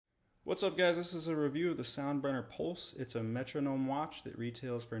What's up, guys? This is a review of the Soundbrenner Pulse. It's a metronome watch that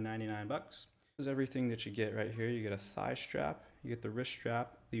retails for 99 bucks. This is everything that you get right here. You get a thigh strap, you get the wrist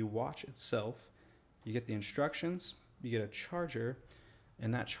strap, the watch itself, you get the instructions, you get a charger,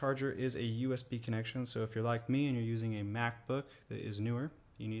 and that charger is a USB connection. So if you're like me and you're using a MacBook that is newer,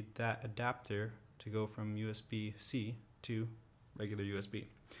 you need that adapter to go from USB-C to regular USB.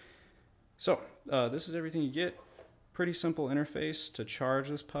 So this is everything you get. Pretty simple interface to charge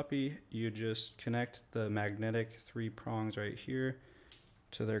this puppy. You just connect the magnetic 3 prongs right here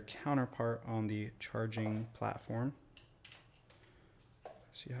to their counterpart on the charging platform.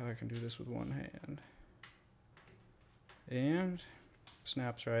 See how I can do this with one hand. And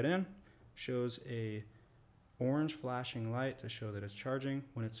snaps right in. Shows a orange flashing light to show that it's charging.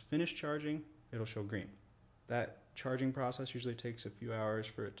 When it's finished charging, it'll show green. That charging process usually takes a few hours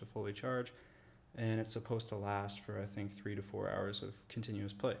for it to fully charge, and it's supposed to last for, I think, 3 to 4 hours of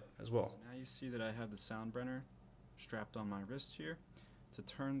continuous play as well. Now you see that I have the Soundbrenner strapped on my wrist here. To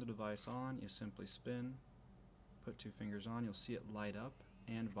turn the device on, you simply spin, put 2 fingers on, you'll see it light up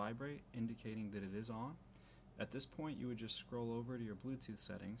and vibrate, indicating that it is on. At this point, you would just scroll over to your Bluetooth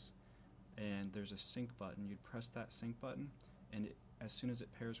settings, and there's a sync button. You'd press that sync button, and as soon as it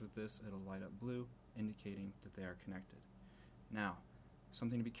pairs with this, it'll light up blue, indicating that they are connected. Now,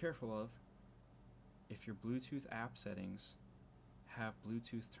 something to be careful of: if your Bluetooth app settings have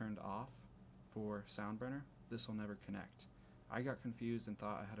Bluetooth turned off for Soundbrenner, this will never connect. I got confused and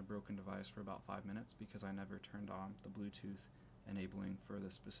thought I had a broken device for about 5 minutes because I never turned on the Bluetooth enabling for the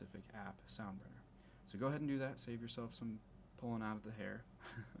specific app Soundbrenner. So go ahead and do that, save yourself some pulling out of the hair.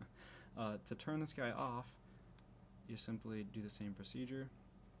 To turn this guy off, you simply do the same procedure.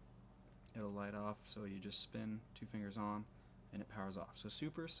 It'll light off, so you just spin, 2 fingers on, and it powers off. So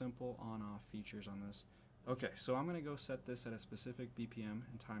super simple on-off features on this. Okay, so I'm going to go set this at a specific BPM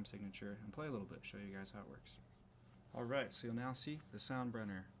and time signature and play a little bit, show you guys how it works. Alright, so you'll now see the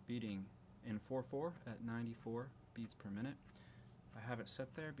Soundbrenner beating in 4/4 at 94 beats per minute. I have it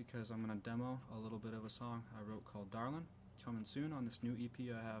set there because I'm going to demo a little bit of a song I wrote called Darlin', coming soon on this new EP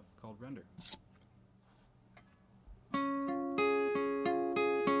I have called Render.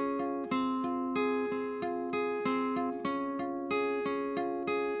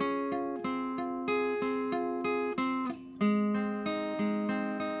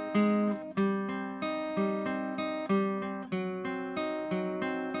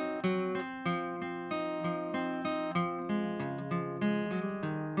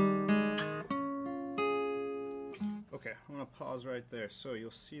 Okay, I'm going to pause right there. So you'll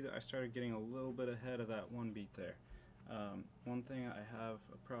see that I started getting a little bit ahead of that one beat there. One thing I have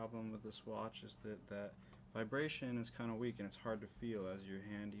a problem with this watch is that vibration is kind of weak and it's hard to feel as your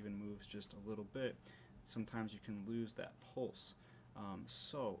hand even moves just a little bit. Sometimes you can lose that pulse.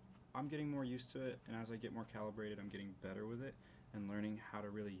 So I'm getting more used to it, and as I get more calibrated, I'm getting better with it and learning how to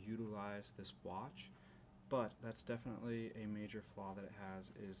really utilize this watch. But that's definitely a major flaw that it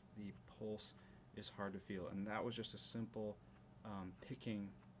has, is the pulse is hard to feel, and that was just a simple picking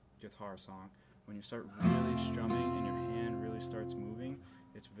guitar song. When you start really strumming and your hand really starts moving,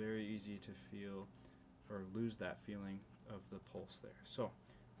 it's very easy to feel or lose that feeling of the pulse there. So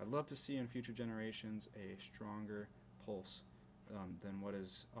I'd love to see in future generations a stronger pulse than what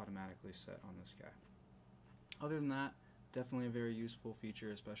is automatically set on this guy. Other than that, definitely a very useful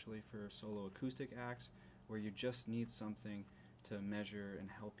feature, especially for solo acoustic acts where you just need something to measure and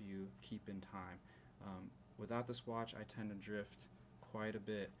help you keep in time. Without this watch, I tend to drift quite a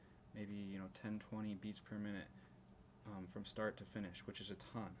bit, maybe 10-20 beats per minute from start to finish, which is a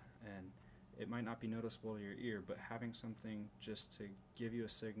ton, and it might not be noticeable to your ear, but having something just to give you a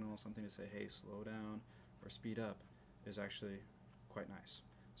signal, something to say, hey, slow down or speed up, is actually quite nice.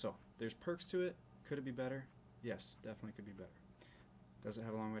 So there's perks to it. Could it be better? Yes, definitely could be better. Does it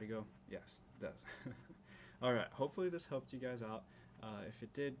have a long way to go? Yes, it does. Alright, hopefully this helped you guys out. If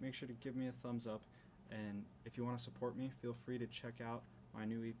it did, make sure to give me a thumbs up, and if you want to support me, feel free to check out my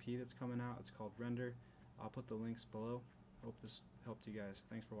new EP that's coming out. It's called Render. I'll put the links below. Hope this helped you guys.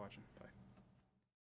 Thanks for watching. Bye.